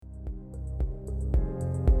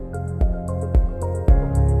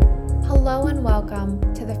Hello and welcome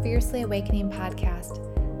to the Fiercely Awakening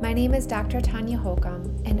podcast. My name is Dr. Tanya Holcomb,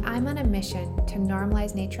 and I'm on a mission to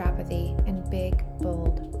normalize naturopathy in big,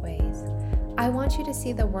 bold ways. I want you to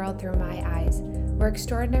see the world through my eyes, where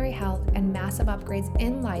extraordinary health and massive upgrades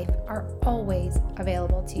in life are always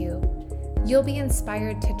available to you. You'll be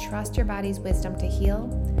inspired to trust your body's wisdom to heal,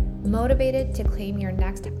 motivated to claim your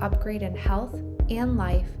next upgrade in health and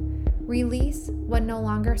life, release what no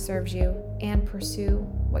longer serves you, and pursue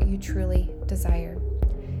what you truly desire.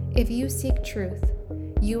 If you seek truth,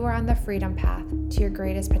 you are on the freedom path to your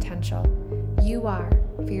greatest potential. You are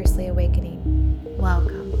fiercely awakening.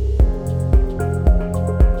 Welcome.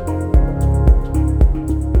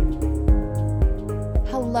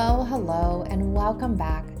 Hello, and welcome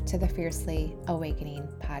back to the Fiercely Awakening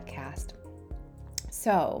podcast.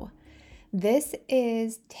 So, this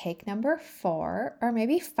is take number 4, or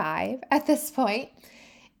maybe 5 at this point,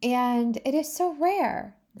 and it is so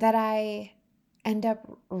rare that I end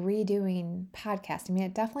up redoing podcasts. I mean,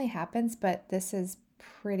 it definitely happens, but this is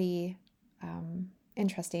pretty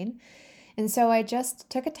interesting. And so I just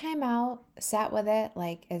took a time out, sat with it,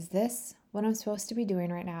 like, is this what I'm supposed to be doing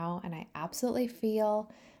right now? And I absolutely feel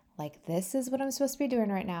like this is what I'm supposed to be doing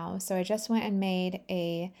right now. So I just went and made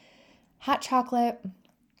a hot chocolate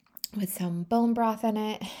with some bone broth in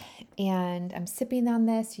it, and I'm sipping on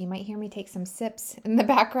this. You might hear me take some sips in the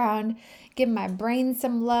background, give my brain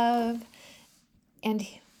some love, and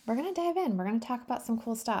we're going to dive in. We're going to talk about some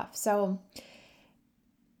cool stuff. So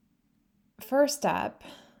first up,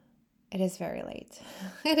 it is very late.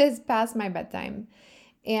 It is past my bedtime,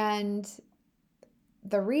 and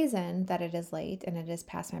the reason that it is late and it is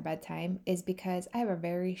past my bedtime is because I have a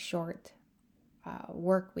very short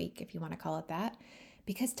work week, if you want to call it that.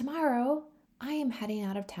 Because tomorrow I am heading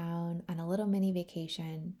out of town on a little mini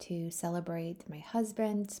vacation to celebrate my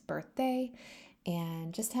husband's birthday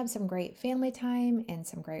and just have some great family time and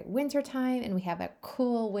some great winter time. And we have a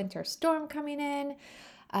cool winter storm coming in.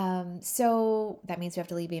 So that means we have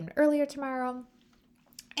to leave even earlier tomorrow.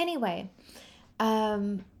 Anyway,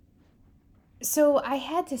 so I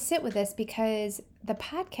had to sit with this because the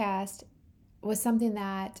podcast was something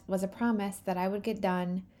that was a promise that I would get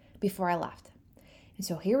done before I left. And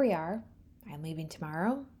so here we are. I'm leaving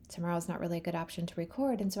tomorrow. Tomorrow's not really a good option to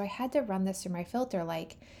record. And so I had to run this through my filter.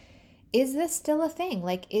 Like, is this still a thing?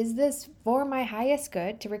 Like, is this for my highest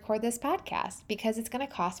good to record this podcast? Because it's going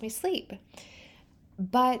to cost me sleep.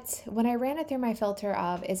 But when I ran it through my filter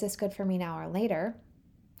of, is this good for me now or later?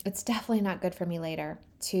 It's definitely not good for me later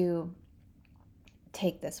to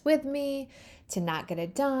take this with me, to not get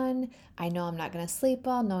it done. I know I'm not going to sleep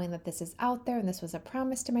well knowing that this is out there and this was a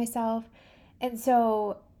promise to myself. And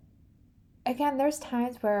so, again, there's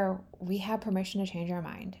times where we have permission to change our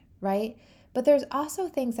mind, right? But there's also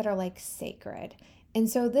things that are like sacred. And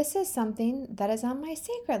so this is something that is on my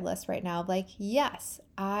sacred list right now. Like, yes,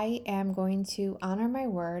 I am going to honor my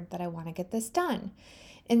word that I want to get this done.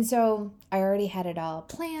 And so I already had it all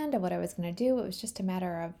planned of what I was going to do. It was just a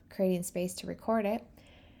matter of creating space to record it.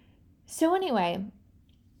 So anyway,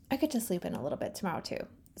 I get to sleep in a little bit tomorrow too.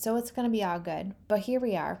 So it's going to be all good. But here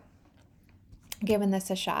we are, giving this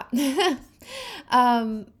a shot.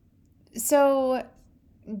 So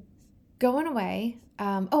going away.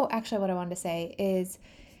 Actually what I wanted to say is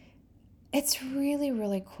it's really,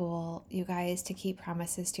 really cool, you guys, to keep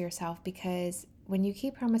promises to yourself, because when you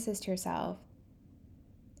keep promises to yourself,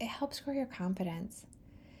 it helps grow your confidence.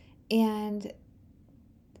 And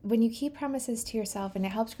when you keep promises to yourself and it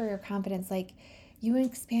helps grow your confidence, like, you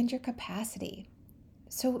expand your capacity.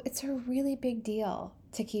 So it's a really big deal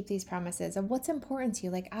to keep these promises of what's important to you.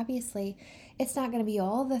 Like, obviously, it's not going to be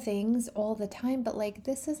all the things all the time, but like,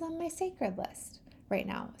 this is on my sacred list right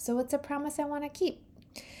now. So it's a promise I want to keep.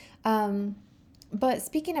 But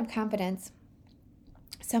speaking of confidence,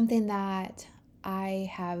 something that I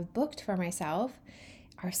have booked for myself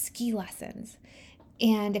are ski lessons.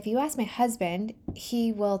 And if you ask my husband,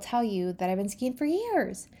 he will tell you that I've been skiing for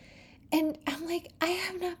years. And I'm like, I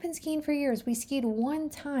have not been skiing for years. We skied one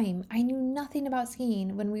time. I knew nothing about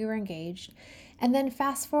skiing when we were engaged. And then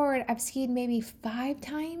fast forward, I've skied maybe 5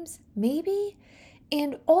 times, maybe.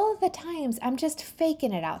 And all of the times, I'm just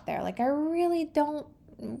faking it out there. Like, I really don't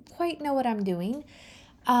quite know what I'm doing.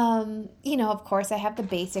 Of course, I have the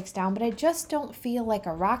basics down, but I just don't feel like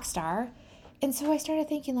a rock star. And so I started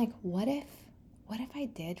thinking, like, what if I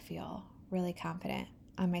did feel really confident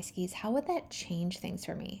on my skis? How would that change things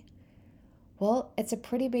for me? Well, it's a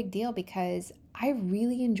pretty big deal because I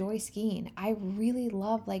really enjoy skiing. I really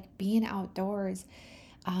love, like, being outdoors.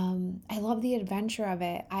 I love the adventure of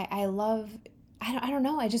it. I don't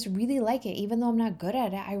know. I just really like it. Even though I'm not good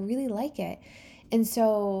at it, I really like it. And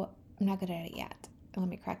so I'm not good at it yet. Let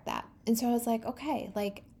me correct that. And so I was like, okay,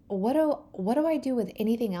 like what do I do with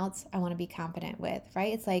anything else I want to be confident with,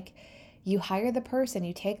 right? It's like you hire the person,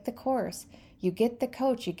 you take the course, you get the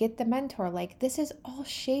coach, you get the mentor. Like this is all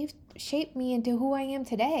shaped me into who I am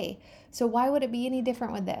today. So why would it be any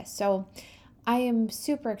different with this? So I am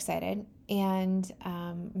super excited and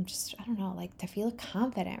I'm just, I don't know, like to feel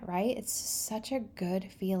confident, right? It's such a good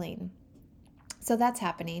feeling. So that's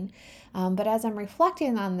happening. But as I'm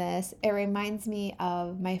reflecting on this, it reminds me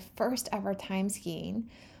of my first ever time skiing,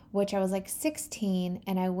 which I was like 16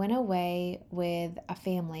 and I went away with a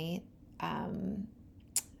family.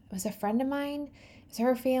 It was a friend of mine, it was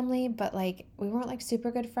her family, but like we weren't like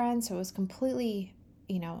super good friends. So it was completely,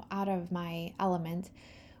 out of my element.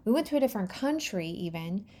 We went to a different country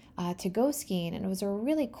even to go skiing, and it was a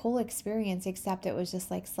really cool experience, except it was just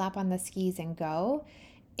like slap on the skis and go.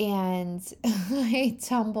 And I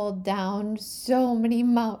tumbled down so many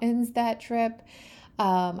mountains that trip.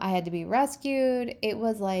 I had to be rescued. It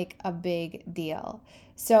was like a big deal.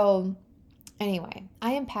 So, anyway,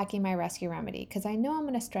 I am packing my rescue remedy because I know I'm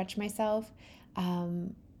going to stretch myself.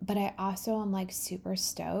 But I also am like super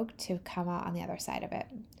stoked to come out on the other side of it.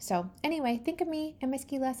 So, anyway, think of me and my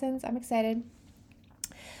ski lessons. I'm excited.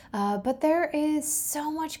 But there is so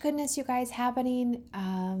much goodness, you guys, happening.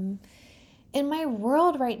 In my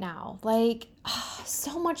world right now, like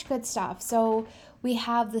so much good stuff. So we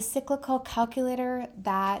have the cyclical calculator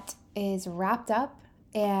that is wrapped up,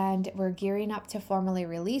 and we're gearing up to formally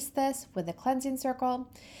release this with the cleansing circle.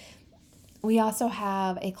 We also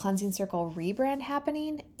have a cleansing circle rebrand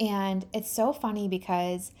happening, and it's so funny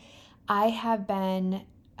because I have been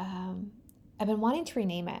I've been wanting to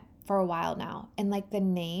rename it for a while now, and like the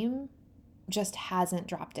name just hasn't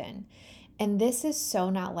dropped in. And this is so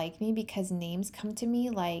not like me because names come to me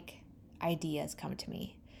like ideas come to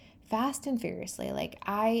me fast and furiously.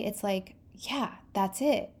 It's like, yeah, that's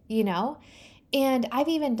it. And I've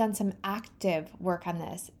even done some active work on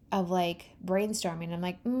this of like brainstorming. I'm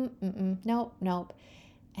like, nope, nope.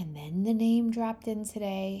 And then the name dropped in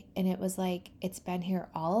today, and it was like, it's been here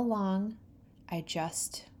all along. I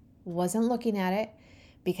just wasn't looking at it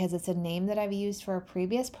because it's a name that I've used for a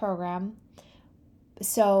previous program.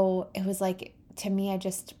 So it was like, to me, I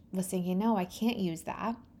just was thinking, no, I can't use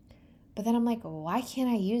that. But then I'm like, why can't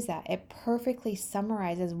I use that? It perfectly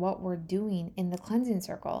summarizes what we're doing in the cleansing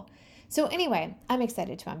circle. So anyway, I'm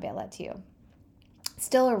excited to unveil it to you.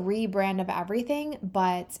 Still a rebrand of everything,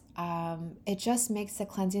 but it just makes the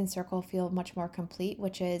cleansing circle feel much more complete,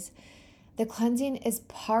 which is the cleansing is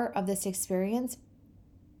part of this experience,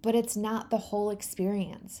 but it's not the whole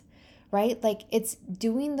experience, right? Like it's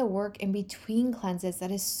doing the work in between cleanses that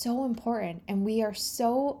is so important. And we are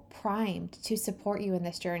so primed to support you in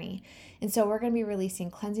this journey. And so we're going to be releasing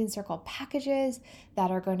cleansing circle packages that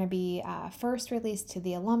are going to be first released to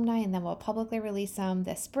the alumni, and then we'll publicly release them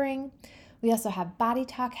this spring. We also have body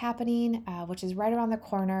talk happening, which is right around the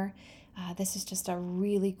corner. This is just a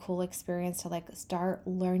really cool experience to like start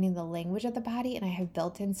learning the language of the body, and I have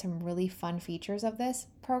built in some really fun features of this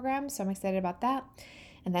program, so I'm excited about that.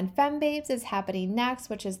 And then Fem Babes is happening next,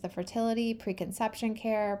 which is the fertility, preconception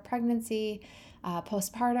care, pregnancy,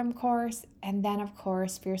 postpartum course. And then, of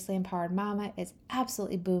course, Fiercely Empowered Mama is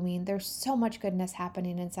absolutely booming. There's so much goodness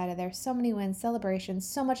happening inside of there, so many wins, celebrations,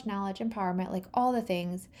 so much knowledge, empowerment, like all the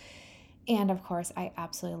things. And of course, I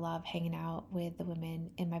absolutely love hanging out with the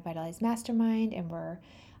women in my Vitalize Mastermind, and we're,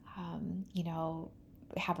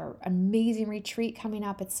 have an amazing retreat coming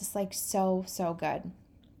up. It's just like so, so good.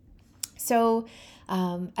 So,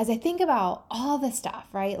 as I think about all the stuff,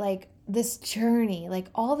 right, like this journey, like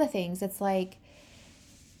all the things, it's like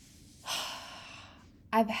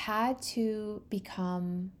I've had to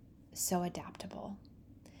become so adaptable.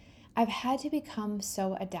 I've had to become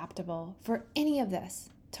so adaptable for any of this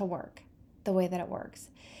to work the way that it works.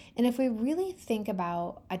 And if we really think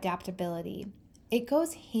about adaptability, it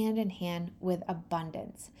goes hand in hand with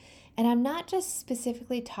abundance. And I'm not just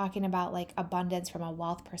specifically talking about like abundance from a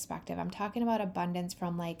wealth perspective. I'm talking about abundance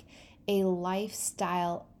from like a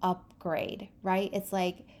lifestyle upgrade, right? It's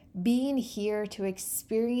like being here to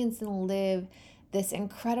experience and live this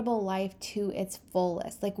incredible life to its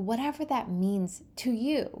fullest, like whatever that means to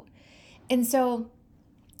you. And so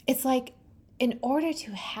it's like, in order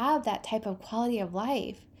to have that type of quality of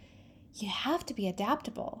life, you have to be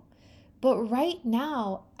adaptable. But right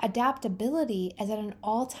now, adaptability is at an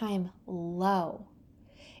all-time low.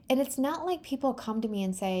 And it's not like people come to me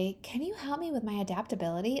and say, can you help me with my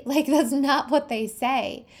adaptability? Like, that's not what they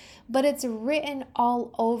say. But it's written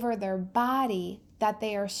all over their body that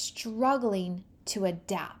they are struggling to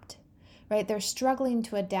adapt, right? They're struggling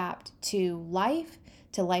to adapt to life,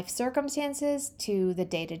 to life circumstances, to the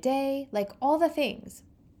day-to-day, like all the things.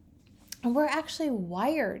 And we're actually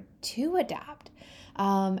wired to adapt.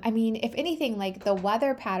 I mean, if anything, like the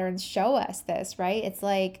weather patterns show us this, right? It's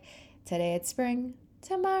like today it's spring,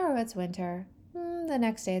 tomorrow it's winter, the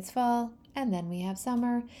next day it's fall, and then we have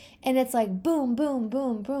summer. And it's like boom, boom,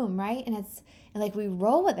 boom, boom, right? And like we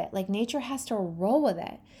roll with it. Like nature has to roll with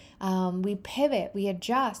it. We pivot, we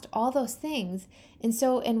adjust, all those things. And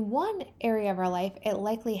so in one area of our life, it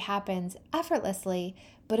likely happens effortlessly,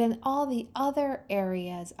 but in all the other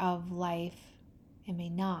areas of life, it may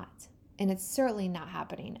not. And it's certainly not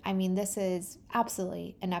happening. I mean, this is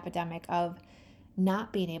absolutely an epidemic of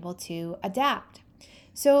not being able to adapt.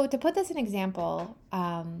 So, to put this in example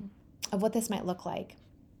of what this might look like,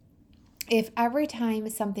 if every time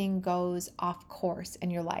something goes off course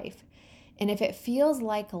in your life, and if it feels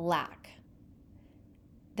like lack,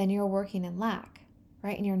 then you're working in lack,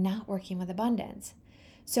 right? And you're not working with abundance.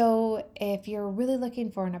 So if you're really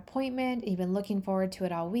looking for an appointment, you've been looking forward to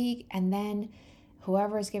it all week, and then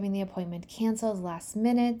whoever is giving the appointment cancels last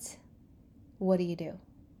minute, what do?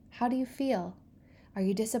 How do you feel? Are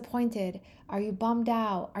you disappointed? Are you bummed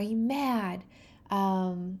out? Are you mad?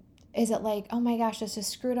 Is it like, oh my gosh, this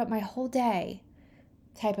just screwed up my whole day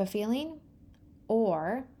type of feeling?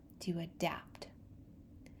 Or do you adapt?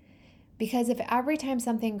 Because if every time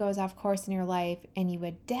something goes off course in your life and you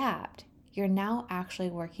adapt, you're now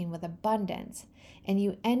actually working with abundance and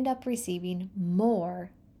you end up receiving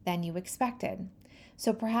more than you expected.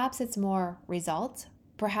 So perhaps it's more results,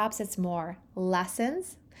 perhaps it's more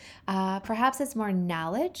lessons, perhaps it's more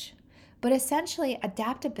knowledge, but essentially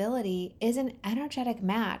adaptability is an energetic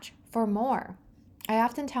match for more. I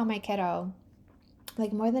often tell my kiddo,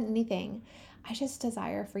 like more than anything, I just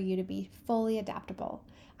desire for you to be fully adaptable.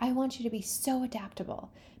 I want you to be so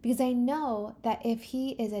adaptable because I know that if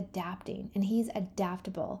he is adapting and he's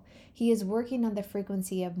adaptable, he is working on the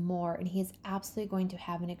frequency of more and he's absolutely going to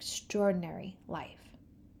have an extraordinary life.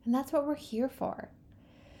 And that's what we're here for.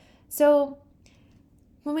 So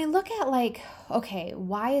when we look at like, okay,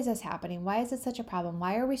 why is this happening? Why is this such a problem?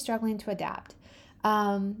 Why are we struggling to adapt?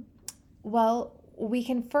 Well, we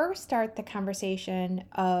can first start the conversation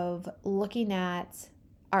of looking at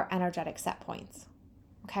our energetic set points.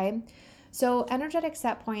 Okay, so energetic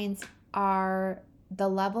set points are the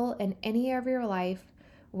level in any area of your life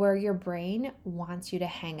where your brain wants you to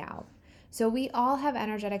hang out. So we all have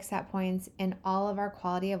energetic set points in all of our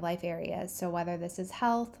quality of life areas. So whether this is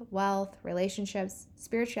health, wealth, relationships,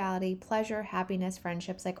 spirituality, pleasure, happiness,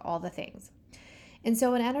 friendships, like all the things. And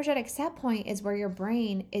so an energetic set point is where your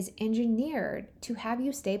brain is engineered to have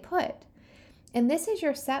you stay put. And this is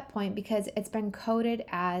your set point because it's been coded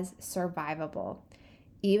as survivable.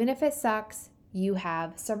 Even if it sucks, you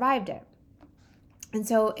have survived it. And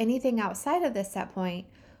so anything outside of this set point,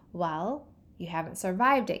 well, you haven't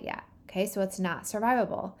survived it yet. Okay, so it's not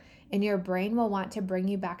survivable. And your brain will want to bring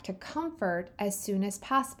you back to comfort as soon as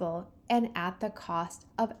possible and at the cost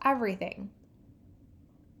of everything.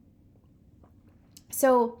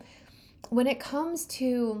 So when it comes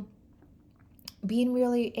to being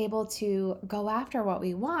really able to go after what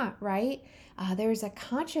we want, right? There's a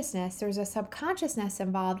consciousness, there's a subconsciousness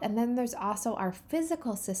involved, and then there's also our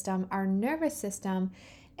physical system, our nervous system,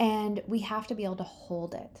 and we have to be able to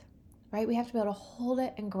hold it, right? We have to be able to hold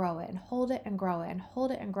it and grow it, and hold it and grow it, and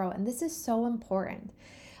hold it and grow it. And this is so important.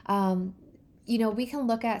 We can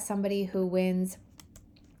look at somebody who wins,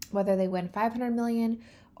 whether they win 500 million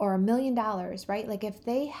or $1 million, right? Like if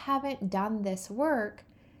they haven't done this work,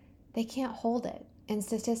 they can't hold it. And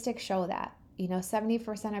statistics show that.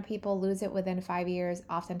 70% of people lose it within 5 years,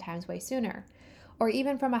 oftentimes way sooner. Or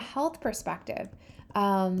even from a health perspective.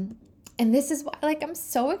 And this is why, I'm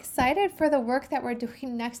so excited for the work that we're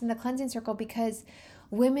doing next in the cleansing circle, because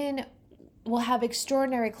women will have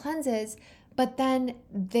extraordinary cleanses, but then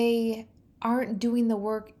they aren't doing the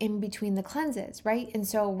work in between the cleanses, right? And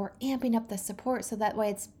so we're amping up the support so that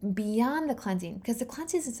way it's beyond the cleansing, because the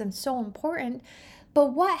cleansing is so important.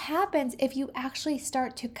 But what happens if you actually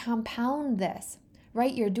start to compound this,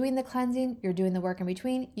 right? You're doing the cleansing, you're doing the work in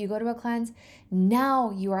between, you go to a cleanse. Now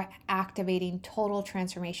you are activating total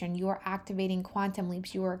transformation. You are activating quantum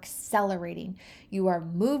leaps. You are accelerating. You are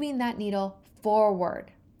moving that needle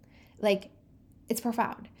forward. It's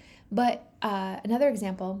profound. But another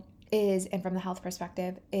example is, and from the health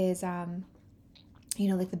perspective, is the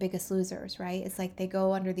Biggest Losers, right? It's like they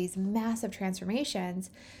go under these massive transformations,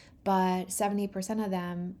 but 70% of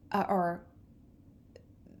them, or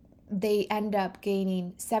they end up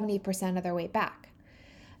gaining 70% of their weight back.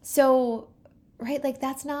 So, right,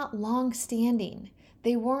 that's not long standing.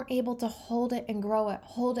 they weren't able to hold it and grow it,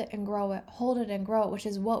 hold it and grow it, hold it and grow it, which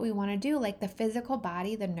is what we want to do. Like the physical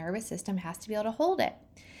body, the nervous system has to be able to hold it.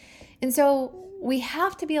 And so we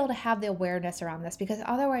have to be able to have the awareness around this, because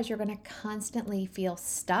otherwise you're going to constantly feel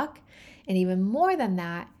stuck. And even more than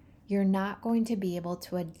that, you're not going to be able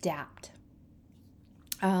to adapt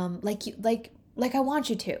like I want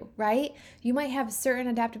you to, right? You might have certain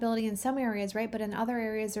adaptability in some areas, right? But in other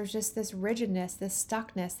areas, there's just this rigidness, this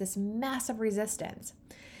stuckness, this massive resistance.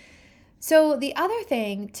 So the other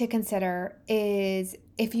thing to consider is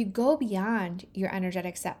if you go beyond your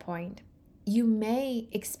energetic set point, you may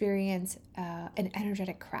experience an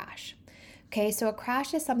energetic crash. Okay, so a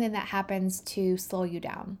crash is something that happens to slow you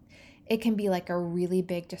down. It can be like a really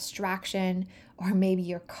big distraction, or maybe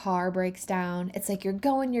your car breaks down. It's like you're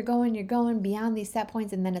going beyond these set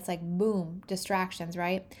points, and then it's like boom, distractions,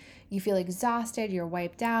 right? You feel exhausted, you're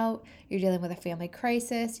wiped out, you're dealing with a family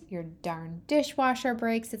crisis, your darn dishwasher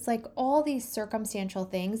breaks. It's like all these circumstantial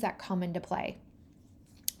things that come into play.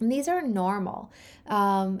 And these are normal.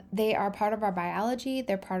 They are part of our biology,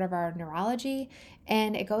 they're part of our neurology,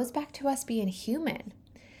 and it goes back to us being human.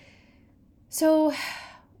 So,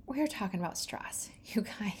 we are talking about stress, you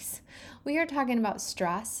guys. We are talking about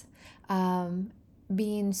stress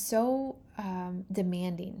being so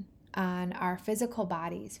demanding on our physical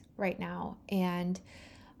bodies right now. And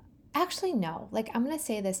actually, no, like I'm going to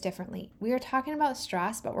say this differently. We are talking about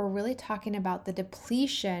stress, but we're really talking about the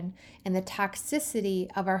depletion and the toxicity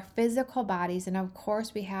of our physical bodies. And of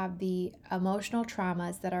course, we have the emotional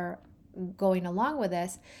traumas that are going along with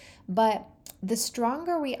this. But the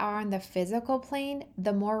stronger we are on the physical plane,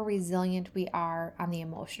 the more resilient we are on the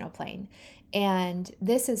emotional plane. And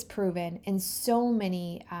this is proven in so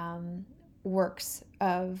many works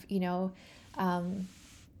of,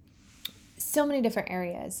 so many different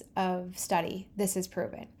areas of study. This is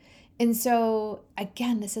proven. And so,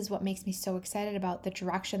 again, this is what makes me so excited about the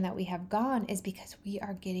direction that we have gone, is because we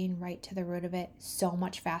are getting right to the root of it so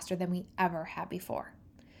much faster than we ever had before.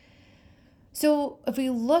 So if we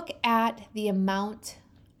look at the amount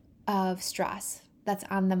of stress that's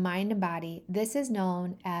on the mind and body, this is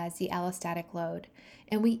known as the allostatic load.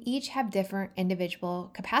 And we each have different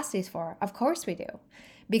individual capacities for it. Of course we do,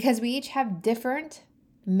 because we each have different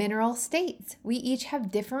mineral states. We each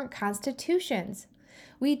have different constitutions.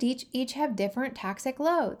 We each have different toxic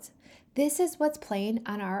loads. This is what's playing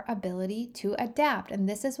on our ability to adapt. And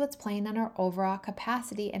this is what's playing on our overall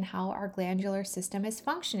capacity and how our glandular system is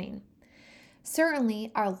functioning.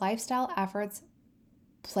 Certainly, our lifestyle efforts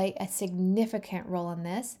play a significant role in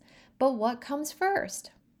this, but what comes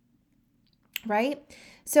first, right?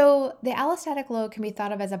 So the allostatic load can be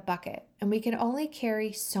thought of as a bucket, and we can only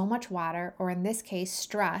carry so much water, or in this case,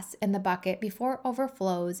 stress, in the bucket before it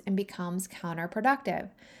overflows and becomes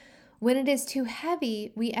counterproductive. When it is too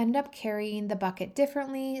heavy, we end up carrying the bucket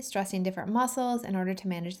differently, stressing different muscles in order to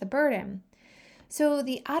manage the burden. So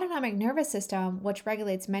the autonomic nervous system, which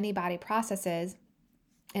regulates many body processes,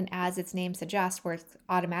 and as its name suggests, works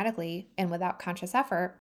automatically and without conscious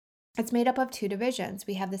effort, it's made up of two divisions.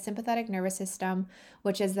 We have the sympathetic nervous system,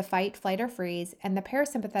 which is the fight, flight, or freeze, and the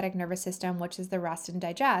parasympathetic nervous system, which is the rest and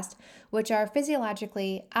digest, which are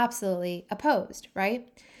physiologically absolutely opposed, right?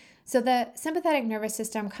 So the sympathetic nervous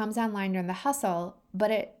system comes online during the hustle,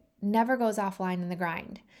 but it never goes offline in the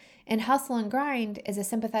grind. And hustle and grind is a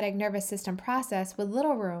sympathetic nervous system process with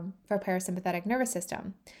little room for parasympathetic nervous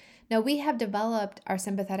system. Now, we have developed our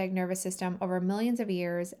sympathetic nervous system over millions of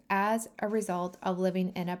years as a result of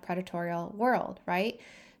living in a predatory world, right?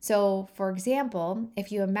 So, for example,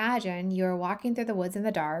 if you imagine you're walking through the woods in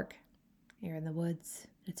the dark, you're in the woods,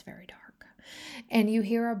 it's very dark, and you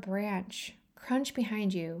hear a branch crunch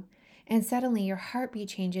behind you, and suddenly your heartbeat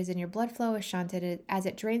changes and your blood flow is shunted as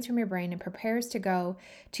it drains from your brain and prepares to go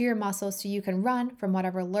to your muscles so you can run from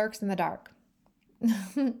whatever lurks in the dark.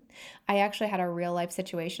 I actually had a real life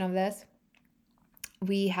situation of this.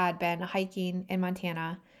 We had been hiking in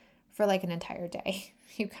Montana for like an entire day.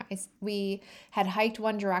 You guys, we had hiked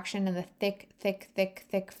one direction and the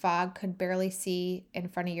thick fog could barely see in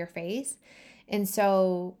front of your face. And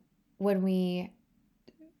so when we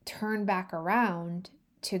turned back around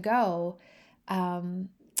to go,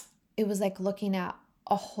 it was like looking at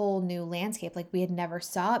a whole new landscape, like we had never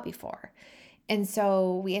saw it before. And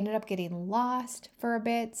so we ended up getting lost for a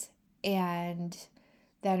bit and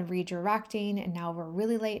then redirecting. And now we're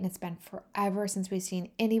really late, and it's been forever since we've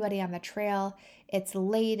seen anybody on the trail. It's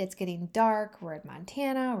late, it's getting dark. We're in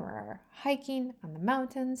Montana, we're hiking on the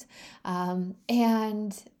mountains.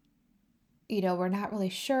 And we're not really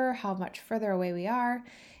sure how much further away we are.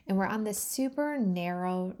 And we're on this super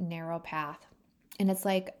narrow path. And it's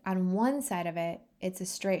like on one side of it, it's a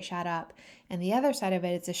straight shot up. And the other side of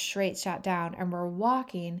it, it's a straight shot down. And we're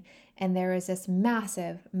walking, and there is this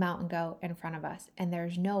massive mountain goat in front of us, and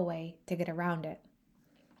there's no way to get around it.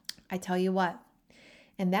 I tell you what,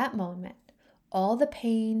 in that moment, all the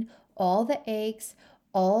pain, all the aches,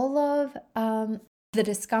 all of the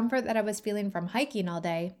discomfort that I was feeling from hiking all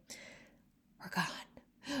day were gone.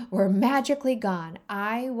 Were magically gone.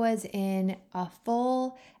 I was in a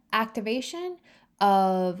full activation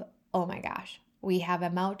of, oh my gosh, we have a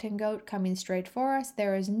mountain goat coming straight for us.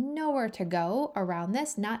 There is nowhere to go around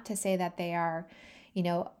this. Not to say that they are,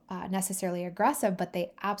 necessarily aggressive, but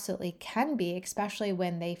they absolutely can be, especially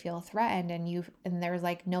when they feel threatened and there's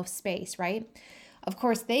like no space, right? Of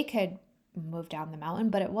course, they could move down the mountain,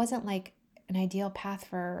 but it wasn't like an ideal path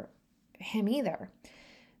for him either.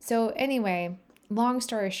 So anyway, long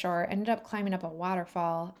story short, ended up climbing up a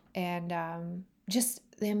waterfall, and just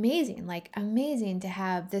amazing to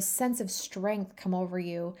have this sense of strength come over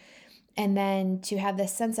you, and then to have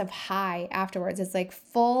this sense of high afterwards. It's like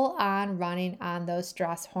full on running on those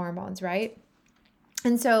stress hormones, right?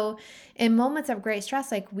 And so in moments of great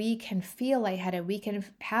stress, like we can feel lightheaded, we can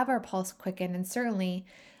have our pulse quicken, and certainly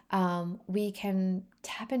we can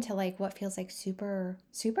tap into like what feels like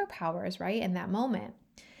superpowers, right? In that moment.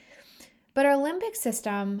 But our limbic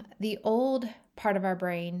system, the old part of our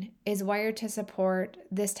brain, is wired to support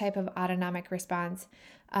this type of autonomic response,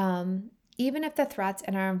 even if the threats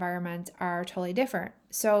in our environment are totally different.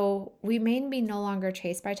 So we may be no longer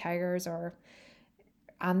chased by tigers or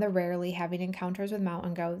on the rarely having encounters with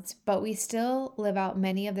mountain goats, but we still live out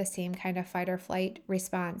many of the same kind of fight or flight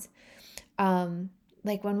response.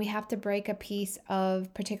 Like when we have to break a piece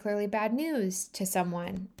of particularly bad news to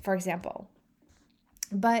someone, for example.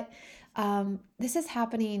 But this is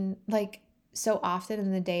happening like so often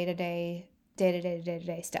in the day-to-day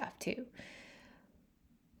stuff too.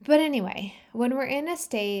 But anyway, when we're in a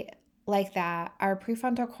state like that, our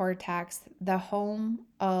prefrontal cortex, the home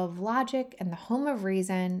of logic and the home of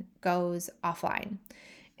reason, goes offline.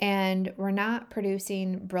 And we're not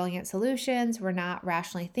producing brilliant solutions. We're not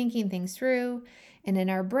rationally thinking things through. And in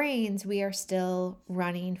our brains, we are still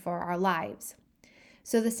running for our lives.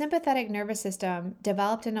 So the sympathetic nervous system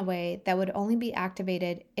developed in a way that would only be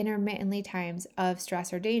activated intermittently times of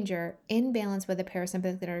stress or danger, in balance with the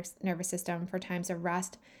parasympathetic nervous system for times of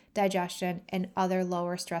rest, digestion, and other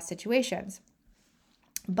lower stress situations.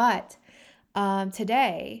 But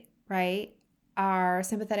today, right, our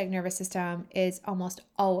sympathetic nervous system is almost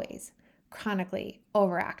always chronically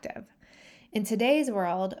overactive. In today's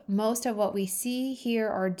world, most of what we see, hear,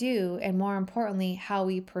 or do, and more importantly, how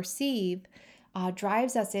we perceive,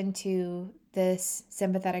 drives us into this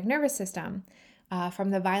sympathetic nervous system.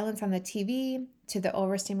 From the violence on the TV to the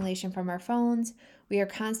overstimulation from our phones, we are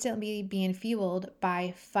constantly being fueled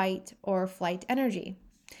by fight or flight energy.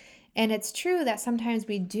 And it's true that sometimes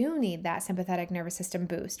we do need that sympathetic nervous system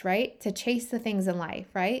boost, right? To chase the things in life,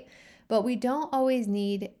 right? But we don't always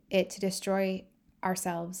need it to destroy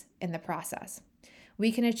ourselves in the process.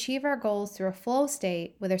 We can achieve our goals through a flow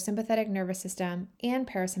state with our sympathetic nervous system and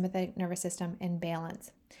parasympathetic nervous system in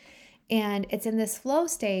balance. And it's in this flow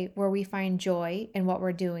state where we find joy in what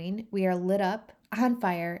we're doing. We are lit up, on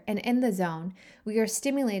fire, and in the zone. We are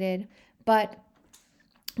stimulated, but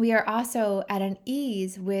we are also at an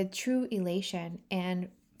ease with true elation and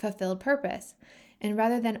fulfilled purpose. And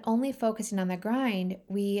rather than only focusing on the grind,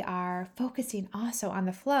 we are focusing also on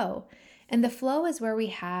the flow. And the flow is where we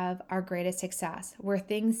have our greatest success, where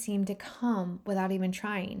things seem to come without even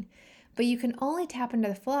trying. But you can only tap into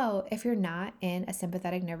the flow if you're not in a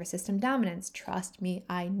sympathetic nervous system dominance. Trust me,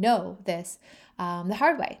 I know this the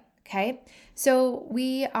hard way. Okay, so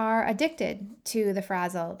we are addicted to the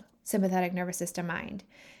frazzled sympathetic nervous system mind.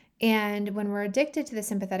 And when we're addicted to the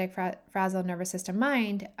sympathetic frazzled nervous system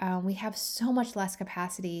mind, we have so much less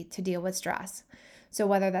capacity to deal with stress. So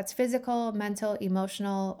whether that's physical, mental,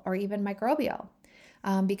 emotional, or even microbial,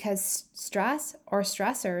 because stress or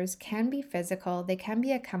stressors can be physical, they can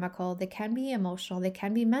be a chemical, they can be emotional, they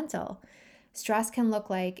can be mental. Stress can look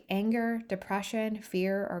like anger, depression,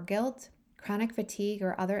 fear, or guilt, chronic fatigue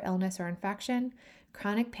or other illness or infection,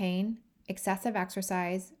 chronic pain, excessive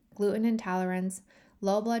exercise, gluten intolerance,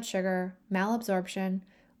 low blood sugar, malabsorption,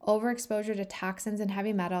 overexposure to toxins and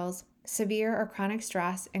heavy metals, severe or chronic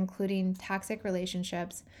stress, including toxic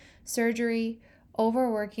relationships, surgery,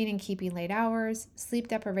 overworking and keeping late hours, sleep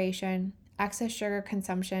deprivation, excess sugar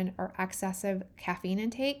consumption or excessive caffeine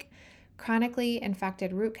intake, chronically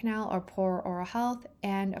infected root canal or poor oral health,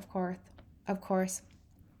 and of course,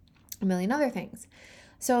 a million other things.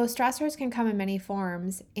 So, stressors can come in many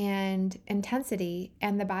forms and intensity,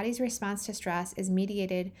 and the body's response to stress is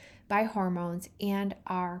mediated by hormones and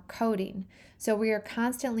our coding. So, we are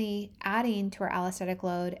constantly adding to our allostatic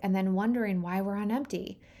load and then wondering why we're on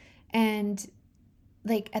empty. And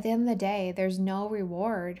like at the end of the day, there's no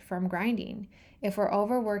reward from grinding. If we're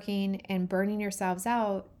overworking and burning yourselves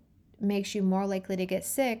out, makes you more likely to get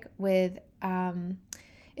sick with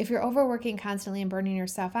if you're overworking constantly and burning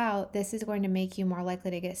yourself out, this is going to make you more likely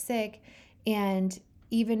to get sick and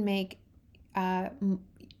even make uh,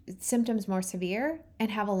 symptoms more severe and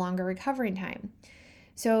have a longer recovering time.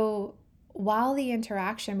 So, while the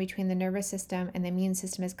interaction between the nervous system and the immune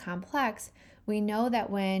system is complex, we know that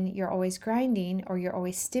when you're always grinding or you're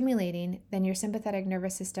always stimulating, then your sympathetic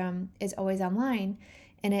nervous system is always online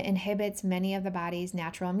and it inhibits many of the body's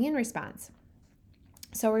natural immune response.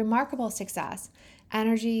 So, remarkable success,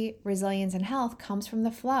 energy, resilience, and health comes from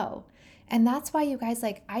the flow. And that's why you guys,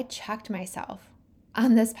 like, I checked myself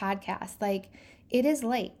on this podcast. Like, it is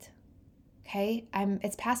late. Okay.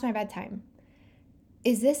 It's past my bedtime.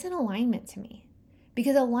 Is this an alignment to me?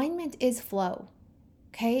 Because alignment is flow.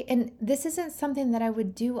 Okay. And this isn't something that I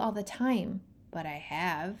would do all the time, but I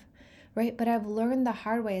have, right? But I've learned the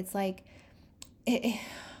hard way. It's like,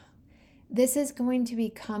 this is going to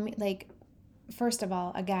become like, first of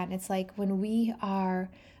all, again, it's like when we are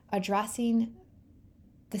addressing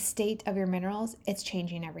the state of your minerals, it's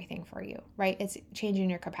changing everything for you, right? It's changing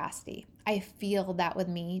your capacity. I feel that with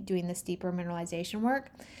me doing this deeper mineralization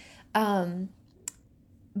work.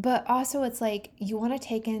 But also, it's like you want to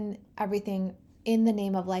take in everything in the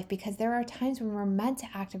name of life, because there are times when we're meant to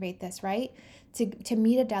activate this, right? To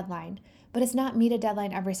meet a deadline, but it's not meet a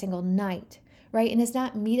deadline every single night, right? And it's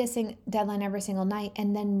not meet a deadline every single night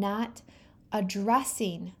and then not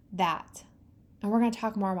addressing that. And we're going to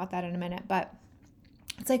talk more about that in a minute, but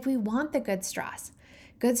it's like we want the good stress.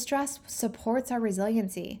 Good stress supports our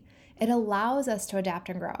resiliency. It allows us to adapt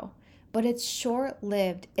and grow, but it's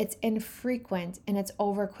short-lived, it's infrequent, and it's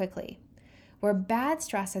over quickly. Where bad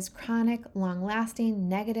stress is chronic, long-lasting,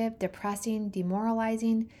 negative, depressing,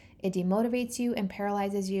 demoralizing, it demotivates you and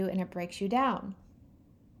paralyzes you and it breaks you down.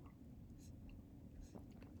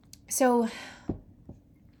 So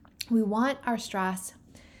we want our stress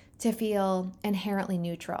to feel inherently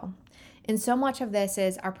neutral. And so much of this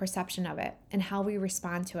is our perception of it and how we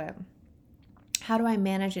respond to it. How do I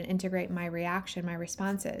manage and integrate my reaction, my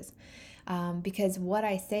responses? Because what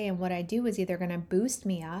I say and what I do is either going to boost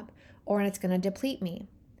me up or it's going to deplete me.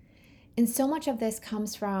 And so much of this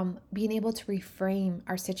comes from being able to reframe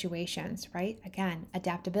our situations, right? Again,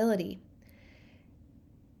 adaptability.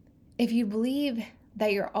 If you believe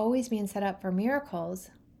that you're always being set up for miracles,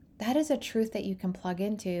 that is a truth that you can plug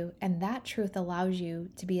into, and that truth allows you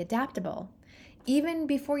to be adaptable. Even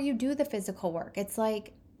before you do the physical work, it's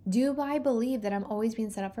like, do I believe that I'm always being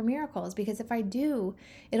set up for miracles? Because if I do,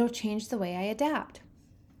 it'll change the way I adapt.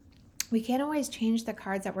 We can't always change the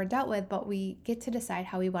cards that we're dealt with, but we get to decide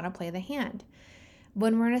how we want to play the hand.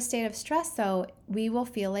 When we're in a state of stress, though, we will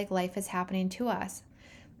feel like life is happening to us.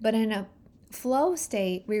 But in a flow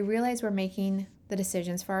state, we realize we're making the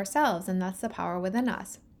decisions for ourselves, and that's the power within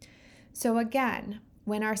us. So again,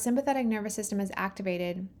 when our sympathetic nervous system is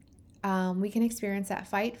activated, we can experience that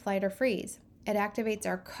fight, flight, or freeze. It activates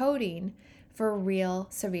our coding for real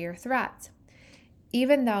severe threats,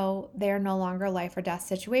 even though they are no longer life or death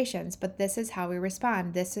situations. But this is how we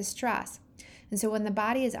respond. This is stress. And so when the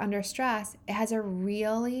body is under stress, it has a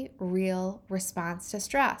really real response to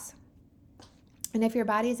stress. And if your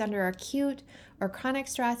body is under acute or chronic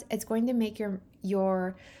stress, it's going to make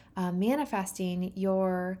your manifesting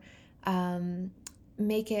your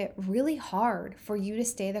make it really hard for you to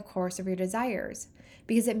stay the course of your desires,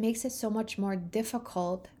 because it makes it so much more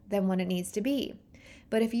difficult than what it needs to be.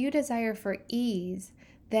 But if you desire for ease,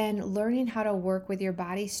 then learning how to work with your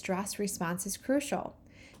body's stress response is crucial,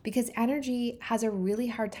 because energy has a really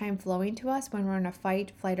hard time flowing to us when we're in a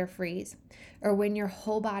fight, flight, or freeze, or when your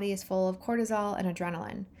whole body is full of cortisol and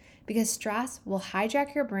adrenaline, because stress will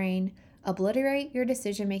hijack your brain, obliterate your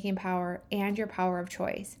decision-making power and your power of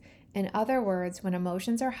choice. In other words, when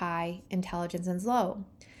emotions are high, intelligence is low.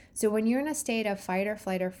 So when you're in a state of fight or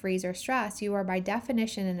flight or freeze or stress, you are by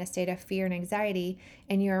definition in a state of fear and anxiety,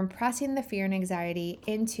 and you're impressing the fear and anxiety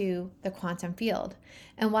into the quantum field.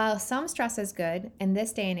 And while some stress is good, in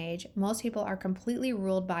this day and age, most people are completely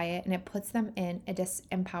ruled by it, and it puts them in a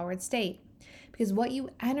disempowered state. Because what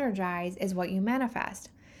you energize is what you manifest.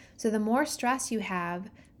 So the more stress you have,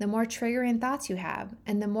 the more triggering thoughts you have,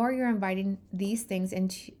 and the more you're inviting these things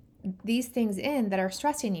in that are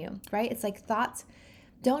stressing you, right? It's like thoughts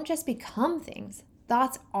don't just become things.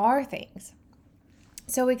 Thoughts are things.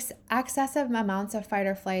 So excessive amounts of fight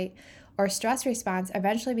or flight or stress response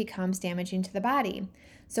eventually becomes damaging to the body.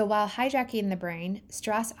 So while hijacking the brain,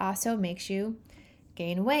 stress also makes you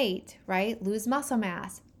gain weight, right? Lose muscle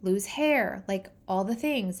mass, lose hair, like all the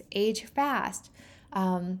things, age fast,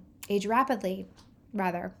 age rapidly,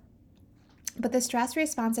 rather. But the stress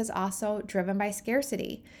response is also driven by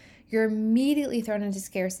scarcity. You're immediately thrown into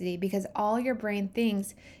scarcity because all your brain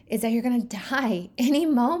thinks is that you're going to die any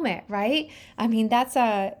moment, right? I mean, that's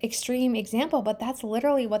a extreme example, but that's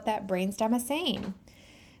literally what that brainstem is saying.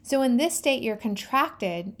 So in this state, you're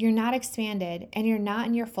contracted, you're not expanded, and you're not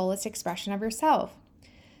in your fullest expression of yourself.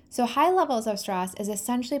 So high levels of stress is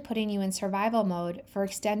essentially putting you in survival mode for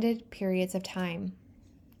extended periods of time.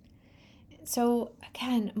 So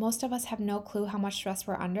again, most of us have no clue how much stress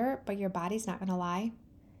we're under, but your body's not going to lie.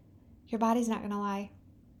 Your body's not going to lie.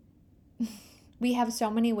 We have so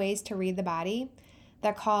many ways to read the body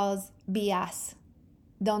that calls BS.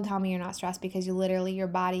 Don't tell me you're not stressed, because your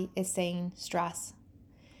body is saying stress.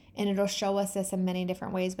 And it'll show us this in many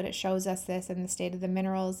different ways, but it shows us this in the state of the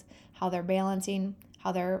minerals, how they're balancing,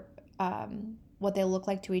 how they're, what they look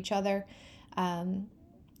like to each other,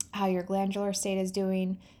 how your glandular state is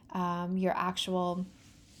doing, your actual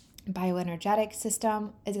bioenergetic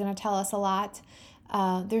system is going to tell us a lot.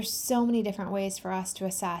 There's so many different ways for us to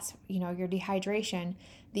assess, your dehydration,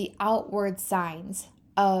 the outward signs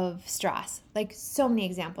of stress, like so many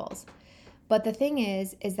examples. But the thing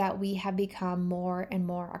is that we have become more and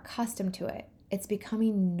more accustomed to it. It's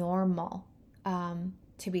becoming normal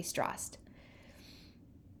to be stressed.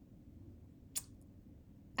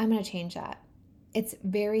 I'm going to change that. It's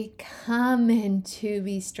very common to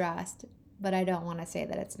be stressed, but I don't want to say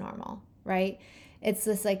that it's normal, right? It's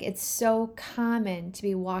just like, it's so common to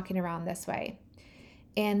be walking around this way.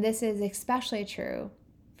 And this is especially true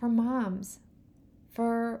for moms,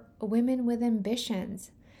 for women with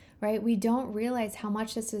ambitions, right? We don't realize how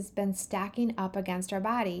much this has been stacking up against our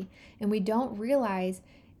body. And we don't realize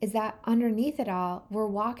is that underneath it all, we're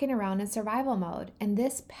walking around in survival mode. And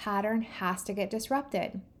this pattern has to get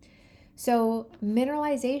disrupted. So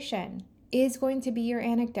mineralization is going to be your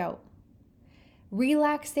antidote.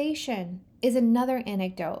 Relaxation is another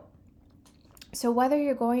antidote. So whether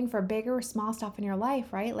you're going for big or small stuff in your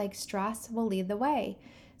life, right? Like stress will lead the way.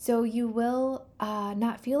 So you will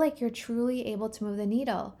not feel like you're truly able to move the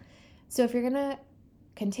needle. So if you're going to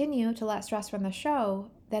continue to let stress run the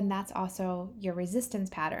show, then that's also your resistance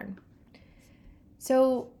pattern.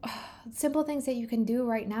 So simple things that you can do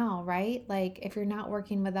right now, right? Like if you're not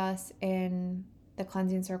working with us in the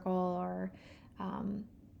cleansing circle or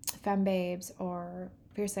Femme Babes or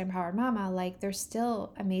Fiercely Empowered Mama, like there's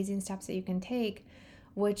still amazing steps that you can take,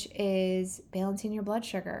 which is balancing your blood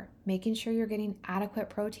sugar, making sure you're getting adequate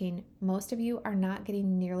protein. Most of you are not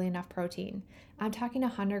getting nearly enough protein. I'm talking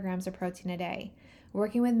 100 grams of protein a day.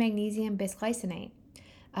 Working with magnesium bisglycinate,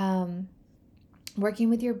 working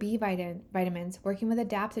with your B vitamins, working with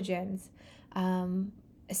adaptogens,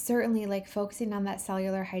 certainly like focusing on that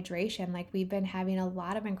cellular hydration. Like we've been having a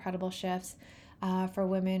lot of incredible shifts for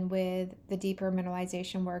women with the deeper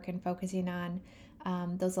mineralization work and focusing on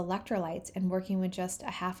those electrolytes and working with just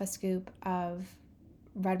a half a scoop of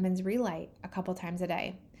Redmond's Relight a couple times a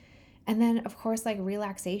day. And then of course, like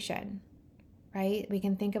relaxation, right? We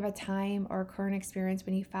can think of a time or a current experience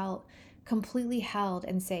when you felt completely held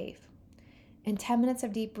and safe. And 10 minutes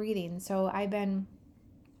of deep breathing. So I've been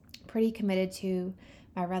pretty committed to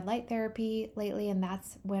my red light therapy lately, and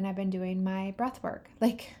that's when I've been doing my breath work,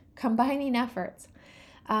 like combining efforts.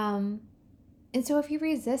 And so if you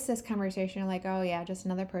resist this conversation, you're like, oh yeah, just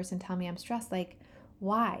another person tell me I'm stressed. Like,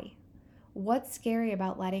 why? What's scary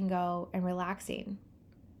about letting go and relaxing?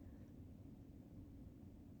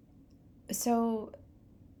 So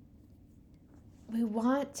we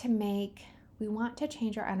want to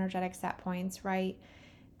change our energetic set points, right?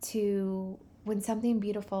 To when something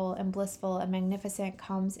beautiful and blissful and magnificent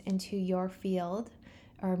comes into your field,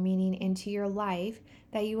 or meaning into your life,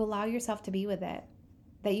 that you allow yourself to be with it,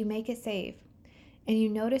 that you make it safe. And you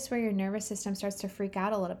notice where your nervous system starts to freak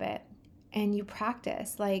out a little bit. And you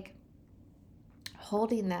practice like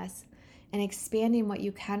holding this and expanding what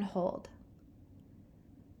you can hold.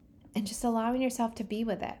 And just allowing yourself to be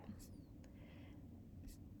with it.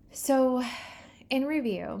 So, in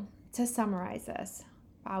review, to summarize this,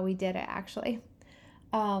 wow, we did it actually.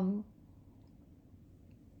 The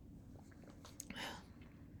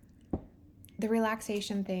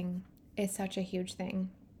relaxation thing is such a huge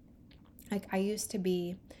thing. Like I used to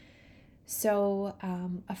be so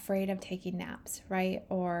afraid of taking naps, right?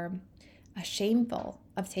 Or shameful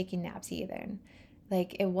of taking naps even.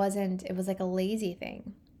 Like it was like a lazy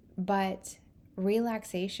thing. But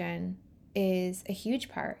relaxation is a huge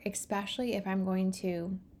part, especially if I'm going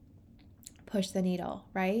to push the needle,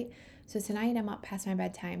 right? So tonight I'm up past my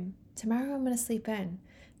bedtime. Tomorrow I'm going to sleep in.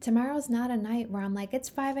 Tomorrow's not a night where I'm like, it's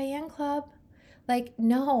 5 a.m. club. Like,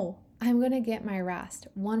 no, I'm going to get my rest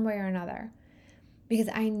one way or another because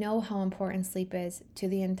I know how important sleep is to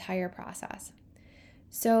the entire process.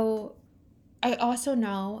 So I also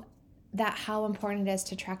know that how important it is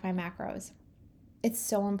to track my macros. It's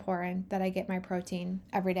so important that I get my protein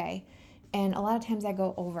every day. And a lot of times I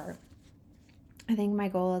go over. I think my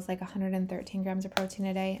goal is like 113 grams of protein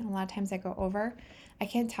a day. And a lot of times I go over. I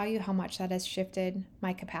can't tell you how much that has shifted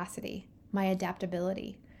my capacity, my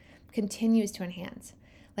adaptability, continues to enhance.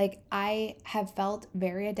 Like I have felt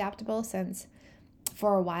very adaptable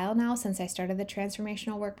for a while now, since I started the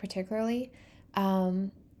transformational work particularly.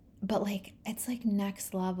 But like, it's like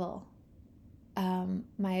next level,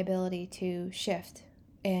 my ability to shift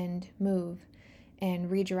and move and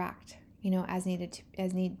redirect, as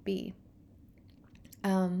need be.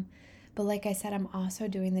 But like I said, I'm also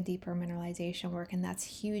doing the deeper mineralization work, and that's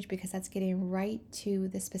huge because that's getting right to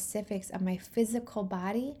the specifics of my physical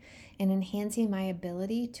body and enhancing my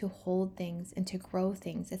ability to hold things and to grow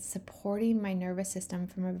things. It's supporting my nervous system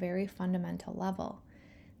from a very fundamental level.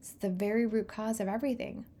 It's the very root cause of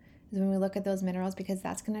everything is when we look at those minerals, because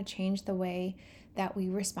that's going to change the way that we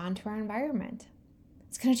respond to our environment.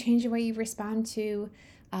 It's going to change the way you respond to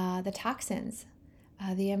the toxins,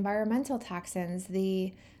 the environmental toxins,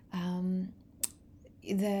 the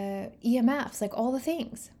EMFs, like all the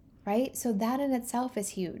things, right? So that in itself is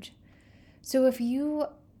huge. So if you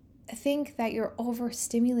think that you're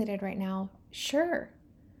overstimulated right now, sure,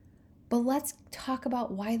 but let's talk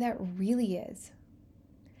about why that really is.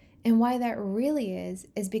 And why that really is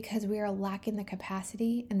because we are lacking the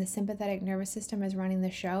capacity, and the sympathetic nervous system is running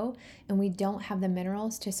the show, and we don't have the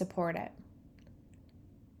minerals to support it.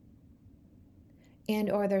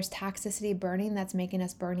 Or there's toxicity burning that's making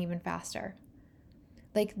us burn even faster.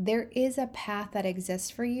 Like there is a path that exists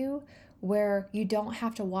for you where you don't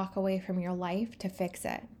have to walk away from your life to fix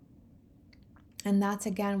it. And that's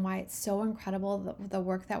again why it's so incredible, the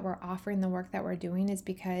work that we're offering, the work that we're doing, is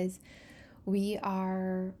because we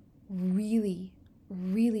are really,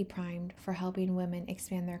 really primed for helping women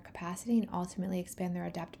expand their capacity and ultimately expand their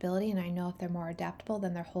adaptability. And I know if they're more adaptable,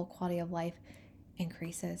 then their whole quality of life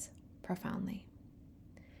increases profoundly.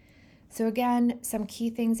 So again, some key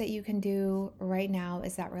things that you can do right now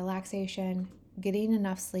is that relaxation, getting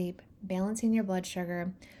enough sleep, balancing your blood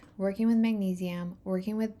sugar, working with magnesium,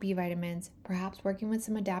 working with B vitamins, perhaps working with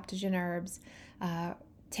some adaptogen herbs,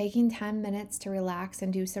 taking 10 minutes to relax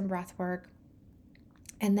and do some breath work.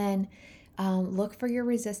 And then look for your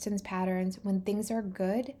resistance patterns. When things are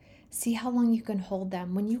good, see how long you can hold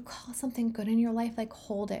them. When you call something good in your life, like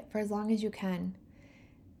hold it for as long as you can.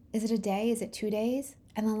 Is it a day? Is it 2 days?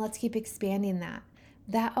 And then let's keep expanding that.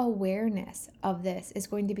 That awareness of this is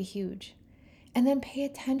going to be huge. And then pay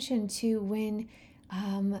attention to when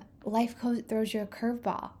life throws you a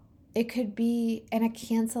curveball. It could be in a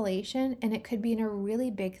cancellation, and it could be in a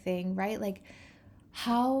really big thing, right? Like,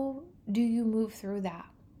 how do you move through that?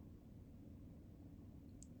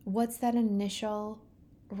 What's that initial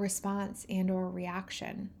response and or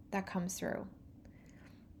reaction that comes through?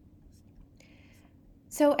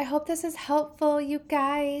 So I hope this is helpful, you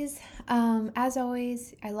guys. As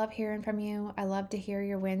always, I love hearing from you. I love to hear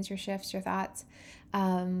your wins, your shifts, your thoughts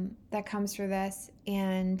that comes through this.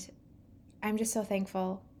 And I'm just so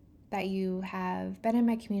thankful that you have been in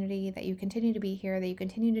my community, that you continue to be here, that you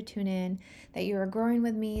continue to tune in, that you are growing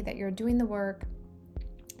with me, that you're doing the work.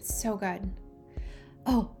 It's so good.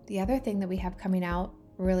 Oh, the other thing that we have coming out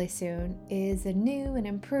really soon is a new and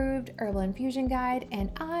improved herbal infusion guide,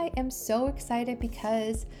 and I am so excited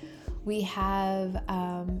because we have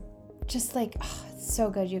it's so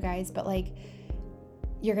good, you guys. But like,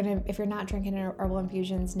 if you're not drinking herbal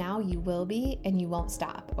infusions now, you will be, and you won't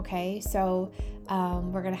stop. Okay, so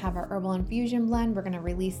we're gonna have our herbal infusion blend. We're gonna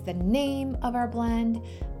release the name of our blend,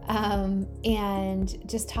 and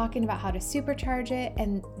just talking about how to supercharge it.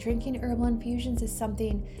 And drinking herbal infusions is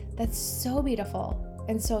something that's so beautiful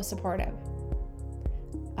and so supportive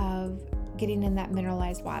of getting in that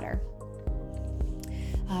mineralized water.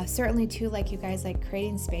 Certainly too, like you guys, like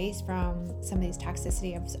creating space from some of these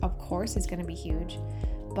toxicity of course is going to be huge,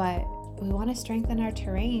 but we want to strengthen our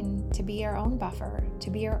terrain to be our own buffer, to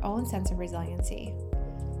be our own sense of resiliency.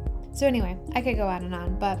 So anyway, I could go on and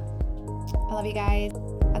on, but I love you guys.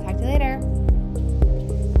 I'll talk to you later.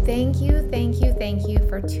 Thank you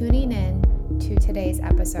for tuning in to today's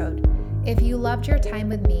episode. If you loved your time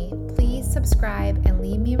with me, please please subscribe and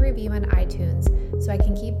leave me a review on iTunes so I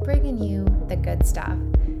can keep bringing you the good stuff.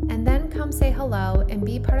 And then come say hello and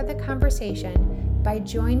be part of the conversation by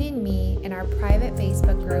joining me in our private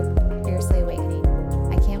Facebook group, Fiercely Awakening.